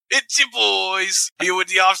It's your boys here with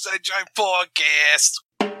the Offside Drive podcast.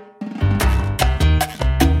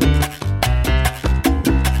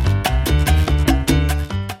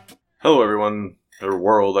 Hello, everyone, or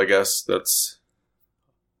world, I guess. That's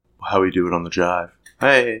how we do it on the Jive.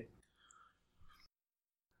 Hey.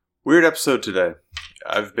 Weird episode today.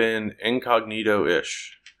 I've been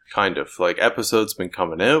incognito-ish, kind of. Like, episodes been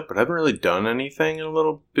coming out, but I haven't really done anything in a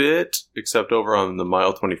little bit, except over on the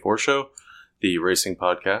Mile 24 show, the racing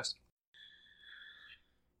podcast.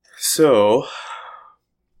 So,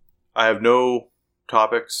 I have no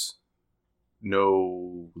topics,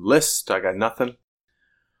 no list, I got nothing.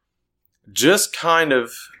 Just kind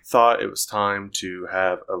of thought it was time to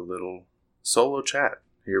have a little solo chat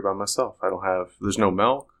here by myself. There's no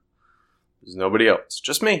Milk, there's nobody else,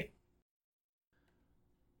 just me.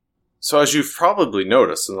 So as you've probably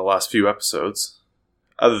noticed in the last few episodes,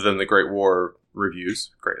 other than the Great War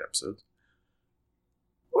reviews, great episodes,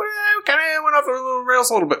 well, kind of went off the little rails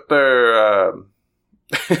a little bit there.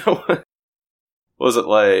 Was it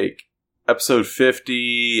like episode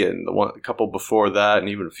 50 and a couple before that and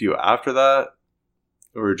even a few after that?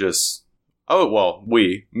 We were just,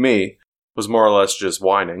 me, was more or less just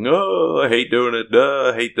whining. Oh, I hate doing it.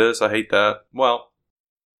 I hate this. I hate that. Well,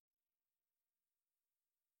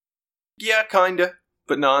 yeah, kinda,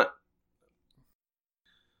 but not.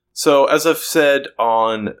 So, as I've said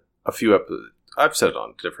on a few episodes, I've said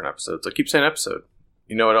on different episodes, I keep saying episode.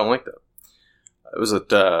 You know I don't like that. It was at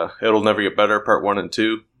It'll Never Get Better, part 1 and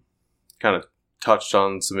 2. Kind of touched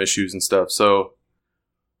on some issues and stuff. So,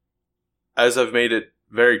 as I've made it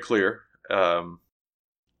very clear, I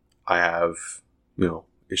have,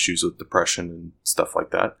 issues with depression and stuff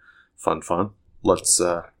like that. Fun. Let's,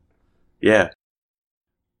 yeah.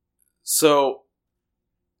 So,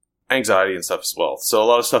 anxiety and stuff as well. So, a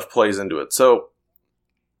lot of stuff plays into it. So,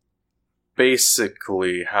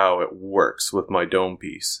 basically how it works with my dome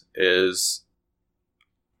piece is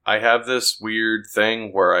I have this weird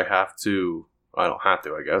thing where I don't have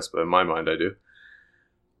to, I guess, but in my mind I do.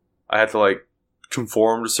 I have to,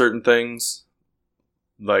 conform to certain things.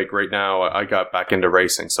 Like, right now, I got back into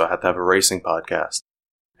racing, so I have to have a racing podcast.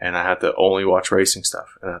 And I have to only watch racing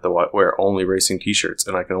stuff. And I have to wear only racing t-shirts.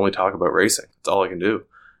 And I can only talk about racing. That's all I can do.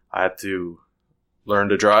 I have to learn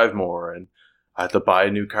to drive more. And I have to buy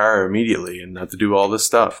a new car immediately. And I have to do all this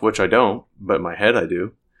stuff, which I don't. But in my head, I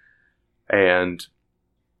do. And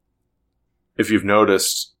if you've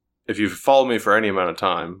noticed, if you've followed me for any amount of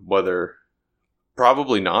time,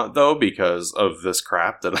 probably not though, because of this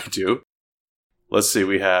crap that I do. Let's see,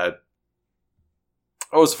 what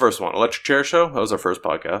was the first one? Electric Chair Show? That was our first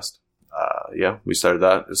podcast. We started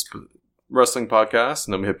that. It's a wrestling podcast,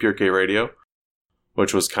 and then we had Pure K Radio,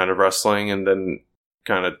 which was kind of wrestling, and then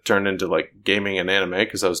kind of turned into gaming and anime,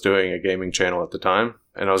 because I was doing a gaming channel at the time,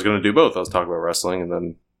 and I was going to do both. I was talking about wrestling and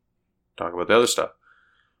then talk about the other stuff.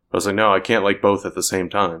 I was like, no, I can't like both at the same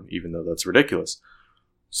time, even though that's ridiculous.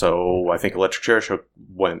 So I think Electric Chair Show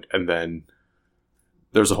went, and then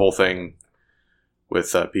there's a whole thing with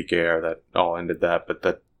PKR that all ended that, but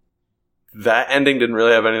that ending didn't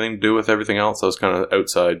really have anything to do with everything else. That was kind of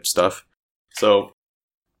outside stuff. So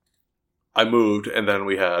I moved, and then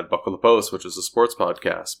we had Buckle the Post, which is a sports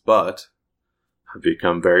podcast, but I've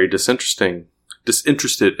become very disinterested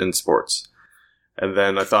in sports. And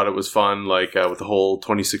then I thought it was fun, with the whole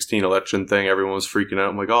 2016 election thing, everyone was freaking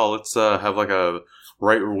out. I'm like, let's have a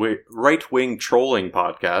right-wing trolling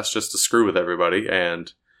podcast just to screw with everybody,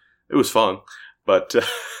 and it was fun. But,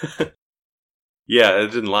 yeah,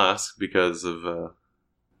 it didn't last because of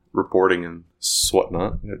reporting and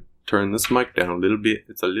whatnot. I turn this mic down a little bit.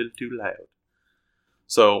 It's a little too loud.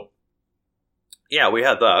 So, yeah, we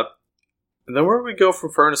had that. And then where did we go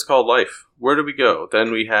from Furnace Called Life? Where did we go?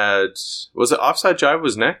 Then we had... Was it Offside Jive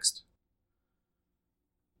was next?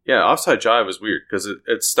 Yeah, Offside Jive was weird because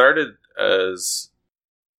it started as...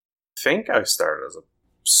 I think I started as a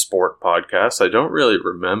sport podcast. I don't really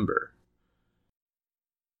remember.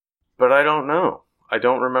 But I don't know. I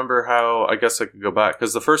don't remember how... I guess I could go back.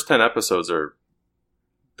 Because the first 10 episodes are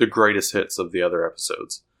the greatest hits of the other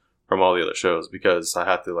episodes from all the other shows. Because I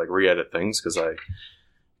had to re-edit things because I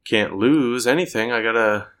can't lose anything. I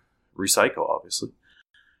gotta recycle, obviously.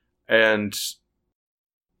 And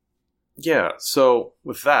yeah, so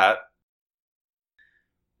with that,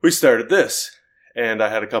 we started this. And I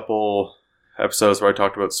had a couple episodes where I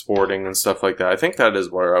talked about sporting and stuff like that. I think that is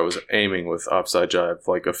where I was aiming with Offside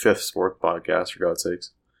Jive, a fifth sport podcast, for God's sakes.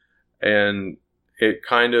 And it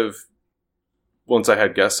kind of, once I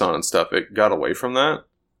had guests on and stuff, it got away from that,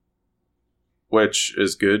 which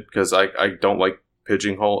is good, because I don't like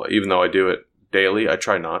pigeonhole, even though I do it daily. I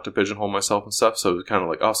try not to pigeonhole myself and stuff. So it was kind of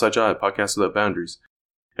like, Offside Jive, podcast without boundaries.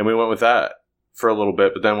 And we went with that for a little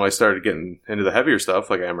bit. But then when I started getting into the heavier stuff,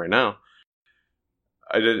 like I am right now,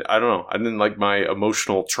 I don't know. I didn't like my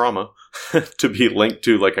emotional trauma to be linked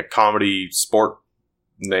to like a comedy sport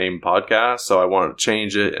name podcast. So I wanted to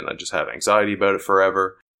change it, and I just had anxiety about it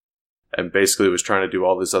forever. And basically was trying to do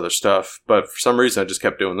all this other stuff. But for some reason, I just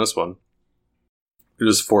kept doing this one.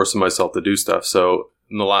 Just forcing myself to do stuff. So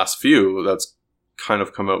in the last few, that's kind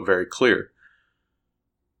of come out very clear.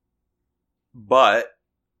 But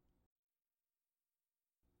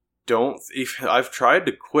I've tried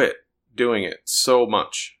to quit doing it so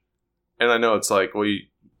much. And I know it's like, well,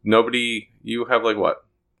 you have like what,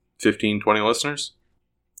 15, 20 listeners?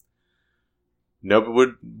 No,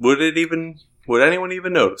 but would anyone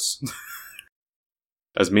even notice?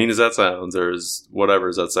 As mean as that sounds, or as whatever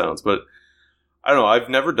as that sounds. But I don't know, I've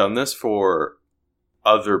never done this for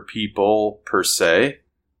other people per se.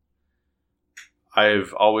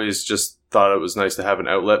 I've always just thought it was nice to have an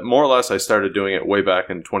outlet. More or less, I started doing it way back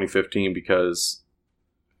in 2015 because,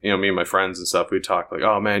 me and my friends and stuff, we'd talk like,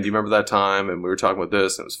 oh man, do you remember that time? And we were talking about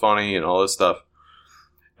this, and it was funny and all this stuff.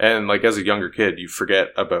 And like as a younger kid, you forget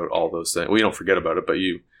about all those things. Well, you don't forget about it, but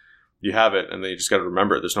you have it, and then you just got to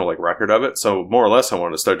remember it. There's no like record of it. So more or less, I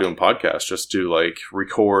wanted to start doing podcasts just to like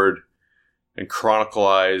record and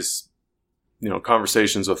chronicleize,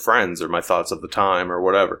 conversations with friends or my thoughts of the time or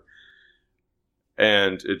whatever.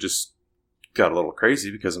 And it just got a little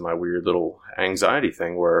crazy because of my weird little anxiety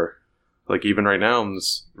thing where, like, even right now in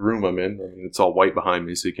this room I'm in, it's all white behind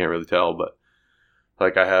me, so you can't really tell, but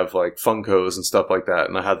like I have like Funkos and stuff like that,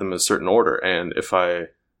 and I have them in a certain order. And if I'm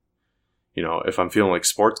feeling like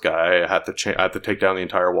sports guy, I have to take down the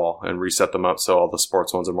entire wall and reset them up so all the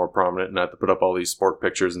sports ones are more prominent, and I have to put up all these sport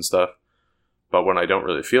pictures and stuff. But when I don't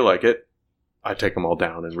really feel like it, I take them all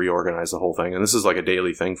down and reorganize the whole thing. And this is like a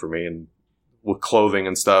daily thing for me. And with clothing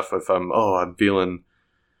and stuff, if I'm feeling,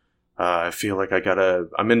 I feel like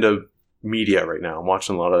I'm into media right now. I'm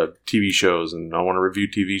watching a lot of TV shows, and I want to review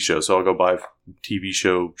TV shows. So I'll go buy TV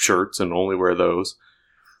show shirts and only wear those.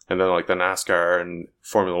 And then like the NASCAR and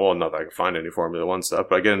Formula One, not that I can find any Formula One stuff,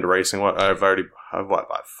 but I get into racing. I've 5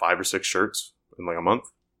 or 6 shirts in like a month,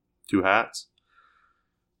 2 hats.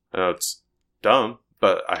 I know it's dumb,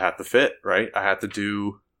 but I have to fit, right? I have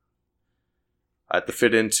to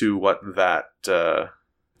fit into what that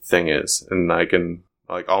thing is. And I can,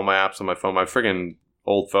 like, all my apps on my phone, my friggin'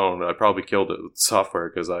 old phone, I probably killed it with software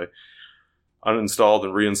because I uninstalled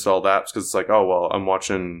and reinstalled apps because it's like, oh, well, I'm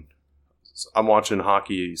watching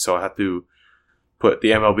hockey, so I have to put the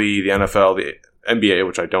MLB, the NFL, the NBA,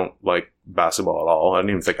 which I don't like basketball at all. I don't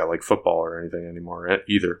even think I like football or anything anymore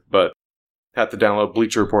either, but I had to download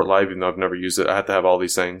Bleacher Report Live, even though I've never used it. I had to have all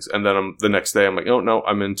these things. And then the next day, I'm like, oh, no,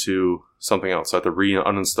 I'm into something else. So I have to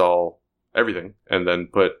uninstall everything and then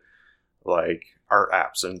put, like, art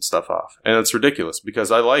apps and stuff off. And it's ridiculous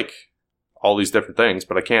because I like all these different things,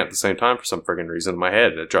 but I can't at the same time for some friggin' reason in my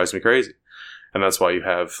head. It drives me crazy. And that's why you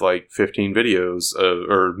have, like, 15 videos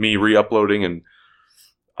or me re-uploading and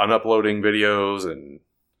unuploading videos. And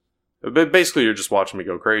basically, you're just watching me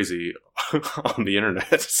go crazy on the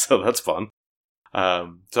internet. So that's fun.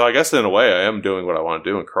 So I guess in a way I am doing what I want to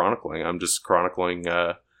do and chronicling. I'm just chronicling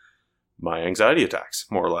my anxiety attacks,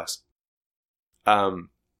 more or less.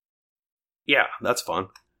 Yeah, that's fun.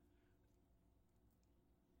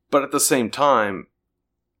 But at the same time,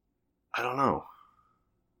 I don't know.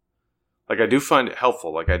 Like, I do find it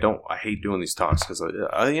helpful. Like, I hate doing these talks because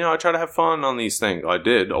I try to have fun on these things. I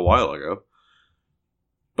did a while ago.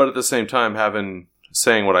 But at the same time,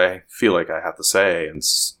 saying what I feel like I have to say and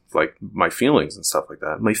like my feelings and stuff like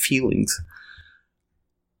that. My feelings.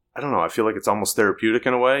 I don't know. I feel like it's almost therapeutic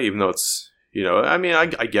in a way, even though it's,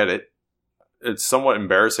 I get it. It's somewhat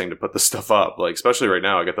embarrassing to put this stuff up. Like, especially right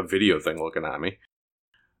now, I got the video thing looking at me.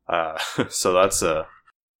 So that's a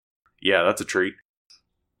treat.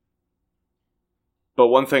 But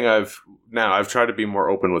one thing I've tried to be more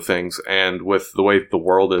open with things, and with the way the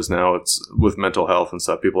world is now, it's with mental health and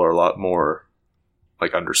stuff, people are a lot more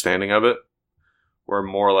like understanding of it. Where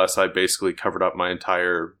more or less I basically covered up my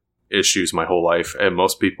entire issues my whole life. And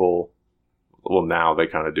most people, well, now they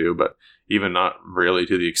kind of do, but even not really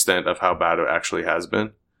to the extent of how bad it actually has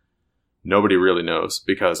been. Nobody really knows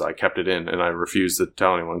because I kept it in and I refused to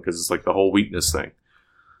tell anyone because it's like the whole weakness thing.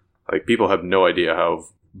 Like, people have no idea how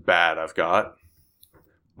bad I've got.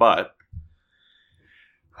 But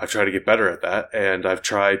I've tried to get better at that, and I've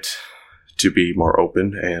tried to be more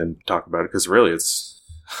open and talk about it because really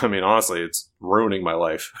honestly, it's ruining my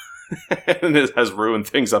life. And it has ruined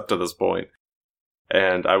things up to this point.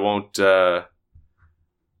 And I won't,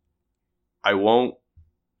 I won't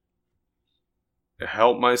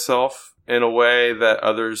help myself in a way that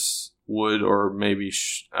others would, or maybe,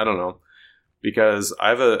 I don't know. Because I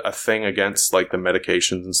have a thing against like the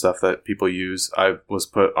medications and stuff that people use. I was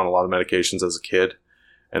put on a lot of medications as a kid,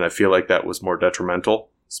 and I feel like that was more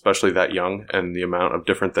detrimental, especially that young, and the amount of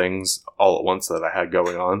different things all at once that I had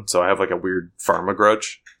going on. So I have like a weird pharma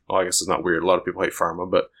grudge. Well, I guess it's not weird. A lot of people hate pharma,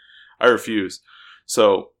 but I refuse.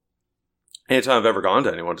 So anytime I've ever gone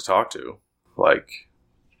to anyone to talk to, like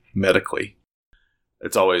medically,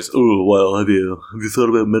 it's always, oh, well, have you thought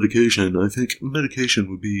about medication? I think medication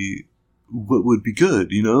would be what would be good,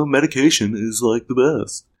 you know? Medication is like the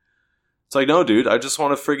best. It's like, no, dude, I just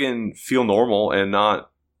want to friggin' feel normal and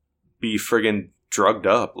not be friggin' drugged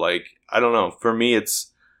up. Like, I don't know. For me,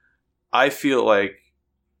 I feel like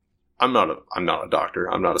I'm not a doctor.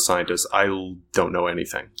 I'm not a scientist. I don't know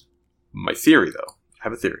anything. My theory, though, I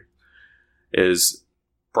have a theory, is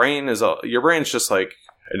your brain's just like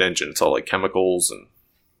an engine. It's all like chemicals and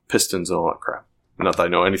pistons and all that crap. Not that I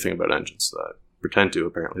know anything about engines. I pretend to,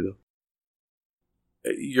 apparently, though.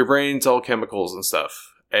 Your brain's all chemicals and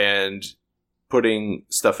stuff, and putting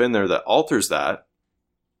stuff in there that alters it.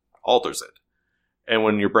 And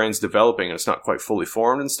when your brain's developing and it's not quite fully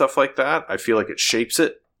formed and stuff like that, I feel like it shapes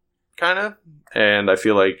it, kind of. And I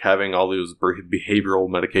feel like having all those behavioral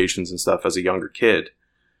medications and stuff as a younger kid,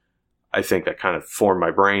 I think that kind of formed my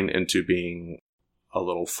brain into being a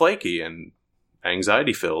little flaky and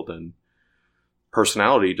anxiety-filled and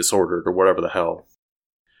personality disordered or whatever the hell.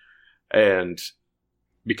 And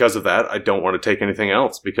because of that, I don't want to take anything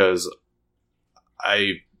else because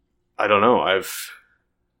I don't know.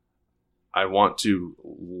 I want to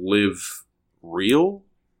live real,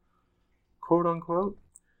 quote unquote,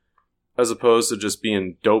 as opposed to just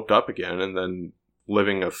being doped up again and then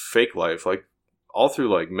living a fake life. Like all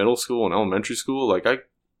through like middle school and elementary school, like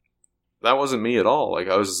that wasn't me at all. Like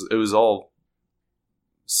it was all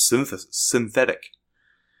synthetic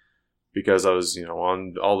because I was,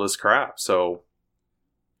 on all this crap. So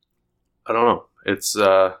I don't know. It's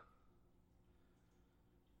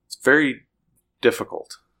very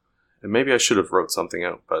difficult. And maybe I should have wrote something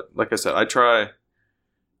out. But like I said, I try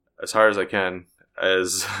as hard as I can,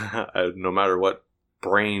 as no matter what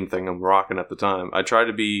brain thing I'm rocking at the time. I try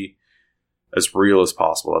to be as real as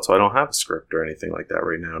possible. That's why I don't have a script or anything like that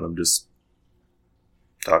right now. And I'm just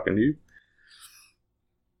talking to you.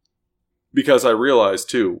 Because I realized,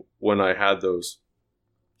 too, when I had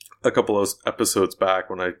a couple of those episodes back,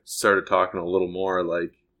 when I started talking a little more,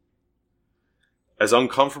 like, as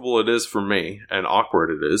uncomfortable it is for me, and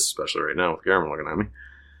awkward it is, especially right now with Cameron looking at me,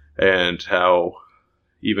 and how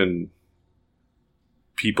even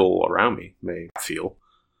people around me may feel,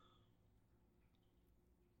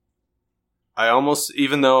 I almost,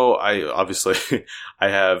 even though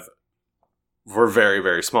we're very,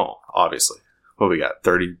 very small, obviously. Well, we got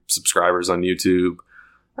 30 subscribers on YouTube,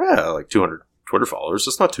 like 200 Twitter followers.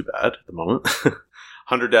 It's not too bad at the moment.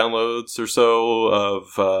 100 downloads or so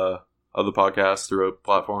of the podcast throughout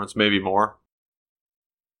platforms, maybe more.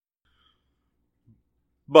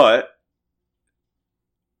 But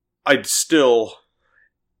I still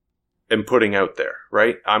am putting out there,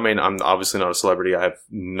 right? I mean, I'm obviously not a celebrity. I have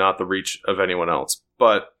not the reach of anyone else.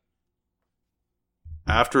 But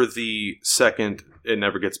after the second It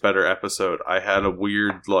Never Gets Better episode, I had a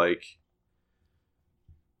weird,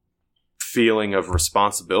 feeling of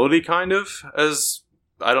responsibility, kind of, as,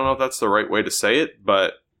 I don't know if that's the right way to say it,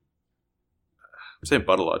 but I'm saying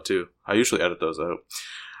but a lot, too. I usually edit those out.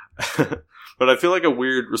 But I feel like a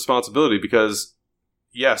weird responsibility because,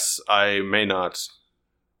 yes, I may not,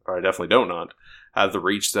 or I definitely don't not, have the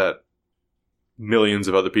reach that millions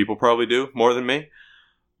of other people probably do, more than me,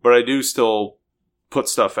 but I do still put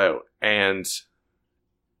stuff out, and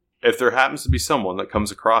if there happens to be someone that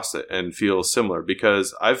comes across it and feels similar,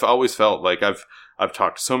 because I've always felt like I've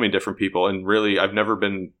talked to so many different people, and really I've never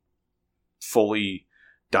been fully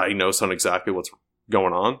diagnosed on exactly what's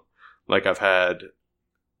going on. Like, I've had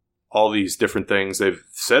all these different things they've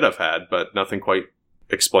said I've had, but nothing quite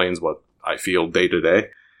explains what I feel day to day.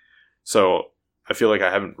 So I feel like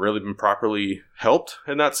I haven't really been properly helped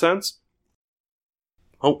in that sense.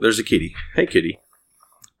 Oh, there's a kitty. Hey, kitty.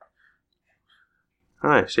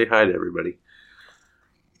 Hi, say hi to everybody.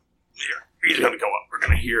 Here, he's going to go up. We're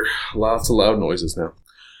going to hear lots of loud noises now.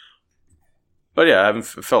 But yeah, I haven't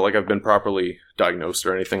felt like I've been properly diagnosed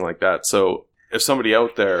or anything like that. So if somebody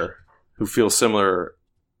out there who feels similar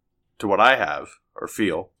to what I have or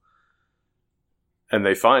feel, and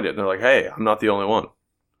they find it, and they're like, hey, I'm not the only one.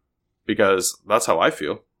 Because that's how I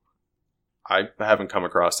feel. I haven't come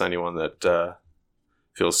across anyone that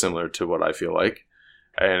feels similar to what I feel like.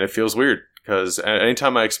 And it feels weird Because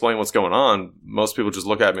anytime I explain what's going on, most people just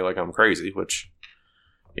look at me like I'm crazy, which,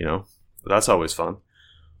 that's always fun.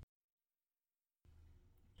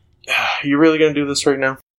 Are you really going to do this right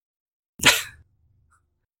now?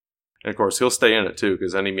 And of course, he'll stay in it too,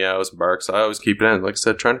 because any meows and barks, I always keep it in. Like I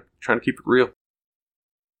said, trying to keep it real.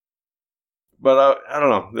 But I don't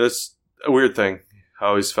know. It's a weird thing. I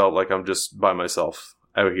always felt like I'm just by myself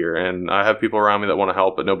out here, and I have people around me that want to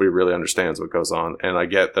help, but nobody really understands what goes on. And I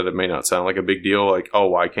get that it may not sound like a big deal, like, oh,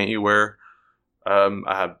 why can't you wear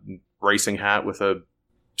a racing hat with a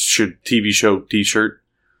TV show t-shirt?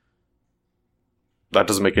 That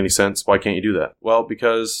doesn't make any sense. Why can't you do that? Well,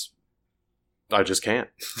 because I just can't.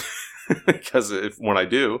 Because when I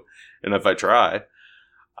do, and if I try,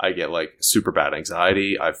 I get like super bad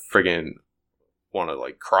anxiety. I friggin' want to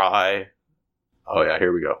like cry. Oh yeah,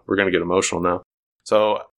 here we go. We're going to get emotional now.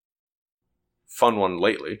 So, fun one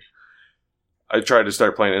lately. I tried to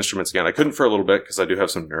start playing instruments again. I couldn't for a little bit because I do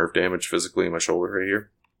have some nerve damage physically in my shoulder right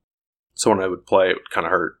here. So when I would play, it would kind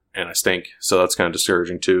of hurt and I stink. So that's kind of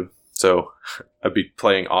discouraging too. So I'd be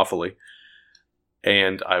playing awfully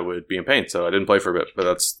and I would be in pain. So I didn't play for a bit, but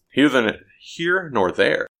that's here nor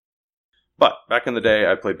there. But back in the day,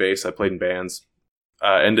 I played bass. I played in bands.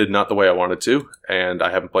 Ended not the way I wanted to, and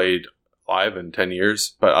I haven't played live in 10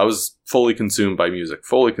 years, but I was fully consumed by music.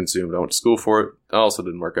 Fully consumed. I went to school for it. It also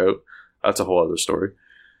didn't work out. That's a whole other story.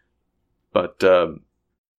 But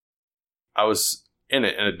I was in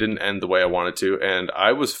it, and it didn't end the way I wanted to, and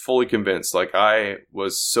I was fully convinced. Like, I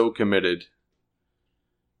was so committed.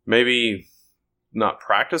 Maybe not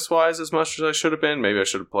practice-wise as much as I should have been. Maybe I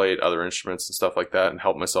should have played other instruments and stuff like that and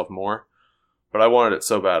helped myself more. But I wanted it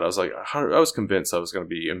so bad. I was like, I was convinced I was going to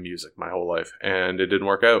be in music my whole life. And it didn't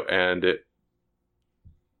work out. And it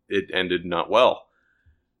ended not well.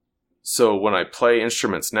 So when I play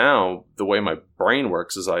instruments now, the way my brain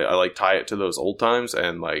works is I like tie it to those old times.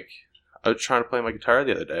 And like, I was trying to play my guitar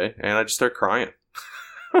the other day and I just started crying.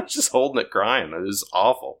 I was just holding it crying. It was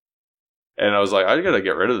awful. And I was like, I got to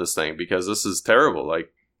get rid of this thing because this is terrible.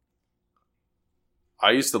 Like,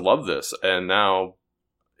 I used to love this. And now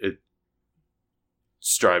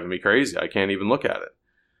it's driving me crazy. I can't even look at it.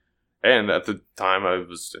 And at the time, I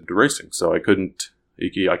was into racing, so I can't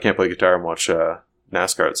play guitar and watch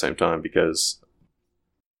NASCAR at the same time because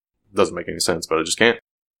it doesn't make any sense, but I just can't,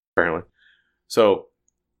 apparently. So,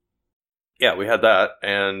 yeah, we had that,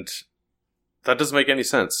 and that doesn't make any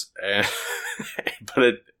sense.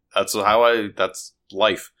 But that's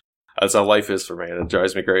life. That's how life is for me, and it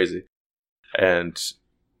drives me crazy. And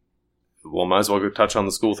well, might as well go touch on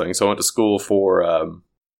the school thing. So I went to school for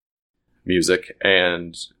music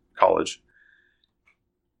and college.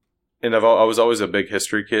 And I was always a big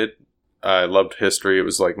history kid. I loved history. It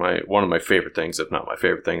was like one of my favorite things, if not my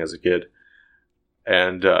favorite thing as a kid.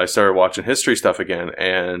 And I started watching history stuff again,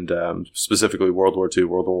 and specifically World War II,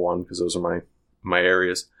 World War I, because those are my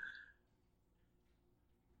areas.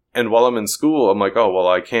 And while I'm in school, I'm like, oh, well,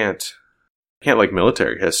 I can't like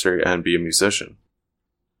military history and be a musician.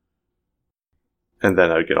 And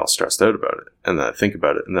then I'd get all stressed out about it. And then I think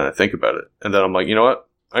about it. And then I think about it. And then I'm like, you know what?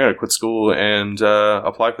 I'm going to quit school and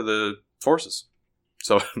apply for the forces.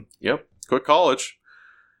 So, yep, quit college.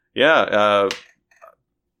 Yeah,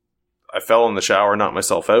 I fell in the shower, knocked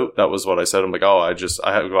myself out. That was what I said. I'm like, oh,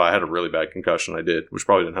 I had a really bad concussion. I did, which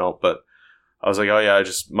probably didn't help. But I was like, oh, yeah,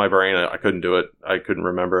 my brain, I couldn't do it. I couldn't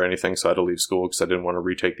remember anything. So I had to leave school because I didn't want to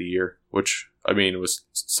retake the year, which, I mean, was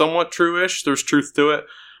somewhat true-ish. There's truth to it.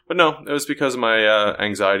 But no, it was because of my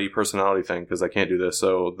anxiety personality thing, because I can't do this.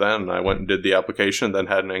 So then I went and did the application, then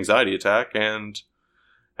had an anxiety attack, and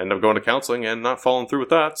ended up going to counseling and not following through with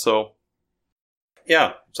that. So,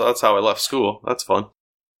 yeah, so that's how I left school. That's fun.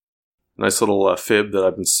 Nice little fib that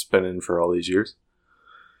I've been spinning for all these years.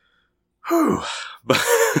 Whew. But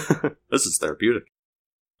this is therapeutic.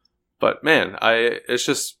 But man,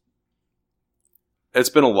 it's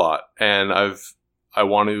been a lot, and I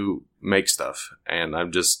want to make stuff, and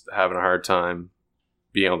I'm just having a hard time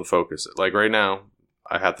being able to focus. Like right now,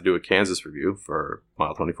 I have to do a Kansas review for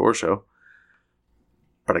Mile 24 show,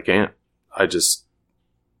 but I can't. I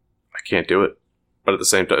can't do it. But at the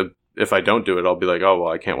same time, if I don't do it, I'll be like, oh,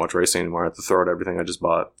 well, I can't watch racing anymore. I have to throw out everything I just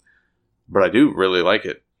bought. But I do really like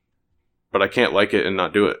it. But I can't like it and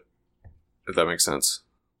not do it, if that makes sense.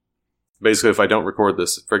 Basically, if I don't record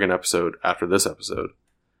this friggin' episode after this episode,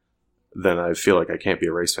 then I feel like I can't be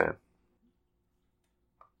a race fan.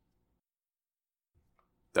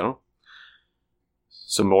 Don't know.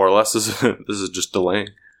 So more or less, this is just delaying.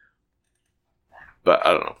 But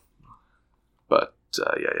I don't know. But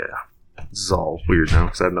yeah. This is all weird now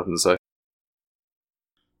because I have nothing to say.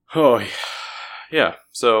 Oh, yeah.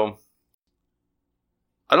 So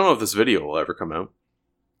I don't know if this video will ever come out.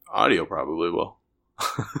 Audio probably will.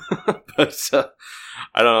 But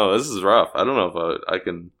I don't know. This is rough. I don't know if I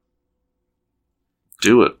can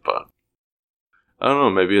do it, but I don't know.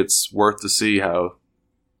 Maybe it's worth to see how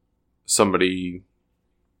somebody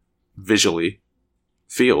visually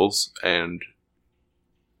feels, and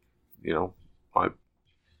I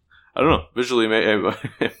don't know. Visually,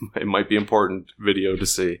 it might be important video to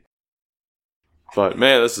see. But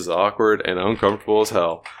man, this is awkward and uncomfortable as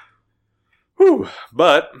hell. Whew.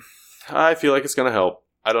 But I feel like it's gonna help.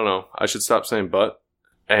 I don't know. I should stop saying "but"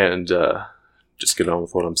 and just get on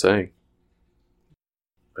with what I'm saying.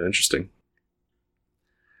 But interesting.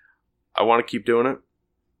 I want to keep doing it.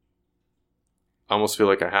 I almost feel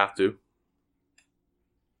like I have to,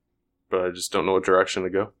 but I just don't know what direction to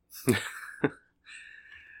go.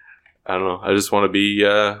 I don't know. I just want to be.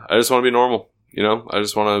 I just want to be normal. I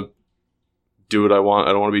just want to do what I want.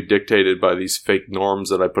 I don't want to be dictated by these fake norms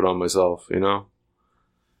that I put on myself.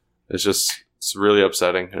 It's really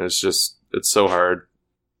upsetting, and it's so hard.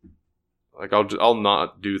 Like I'll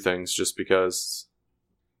not do things just because,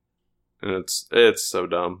 and it's so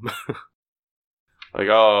dumb. I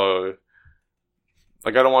don't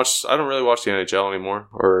really watch the NHL anymore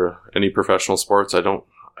or any professional sports. I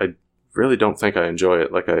really don't think I enjoy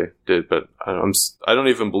it like I did, but I don't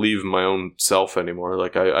even believe in my own self anymore.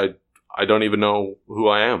 Like I don't even know who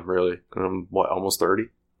I am really. And I'm almost 30.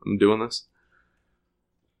 I'm doing this.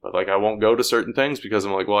 But like I won't go to certain things because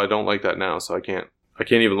I'm like, well, I don't like that now, so I can't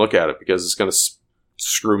even look at it because it's going to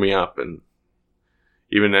screw me up, and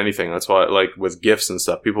even anything. That's why, like, with gifts and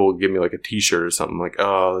stuff, people will give me, like, a t-shirt or something, like,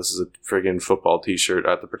 oh, this is a friggin' football t-shirt. I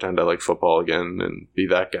have to pretend I like football again and be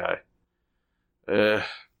that guy.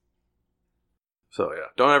 So, yeah.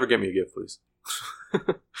 Don't ever give me a gift, please.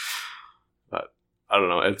 But, I don't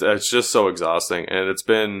know. It's just so exhausting, and it's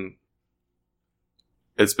been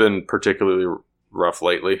particularly rough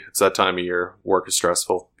lately. It's that time of year. Work is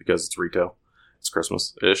stressful because it's retail. It's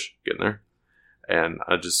Christmas-ish, getting there. And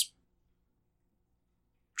I just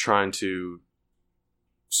trying to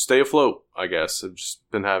stay afloat, I guess. I've just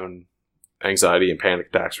been having anxiety and panic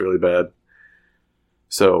attacks really bad.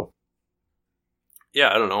 So, yeah,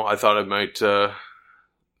 I don't know. I thought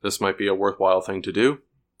this might be a worthwhile thing to do.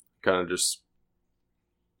 Kind of just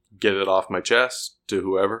get it off my chest to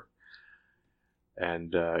whoever.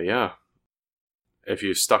 And, yeah. If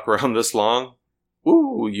you stuck around this long,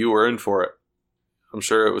 woo, you were in for it. I'm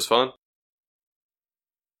sure it was fun.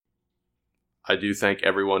 I do thank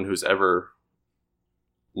everyone who's ever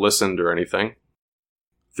listened or anything,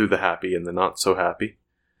 through the happy and the not so happy.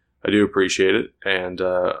 I do appreciate it, and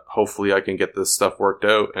hopefully I can get this stuff worked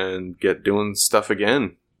out and get doing stuff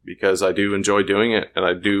again, because I do enjoy doing it, and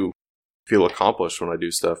I do feel accomplished when I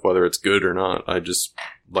do stuff, whether it's good or not. I just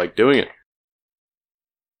like doing it.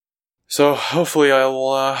 So hopefully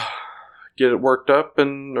I'll get it worked up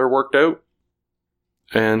or worked out,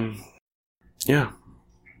 and yeah.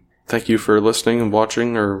 Thank you for listening and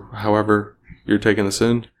watching, or however you're taking this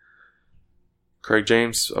in. Craig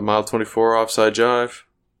James, a Mile 24 Offside Jive.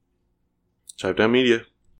 Jive Down Media.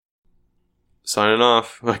 Signing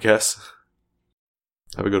off, I guess.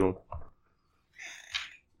 Have a good one.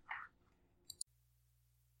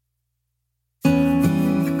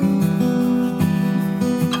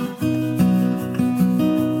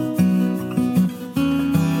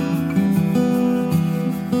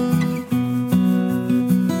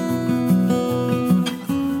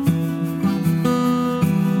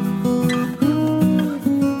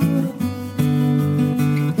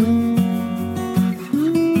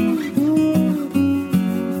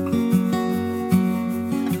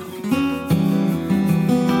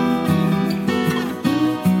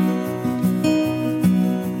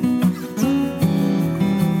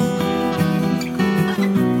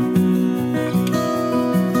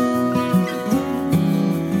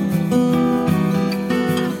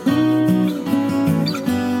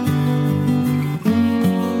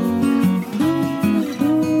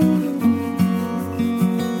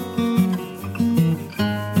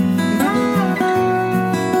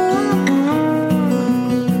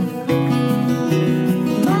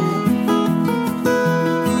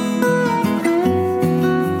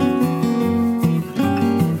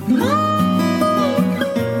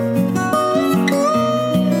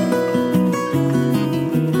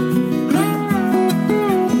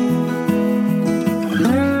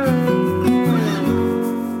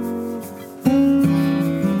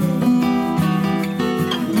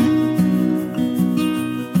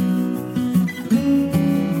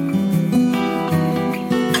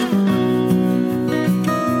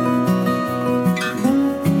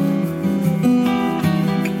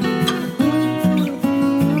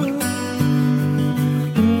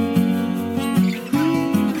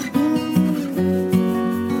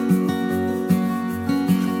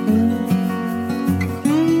 Bye.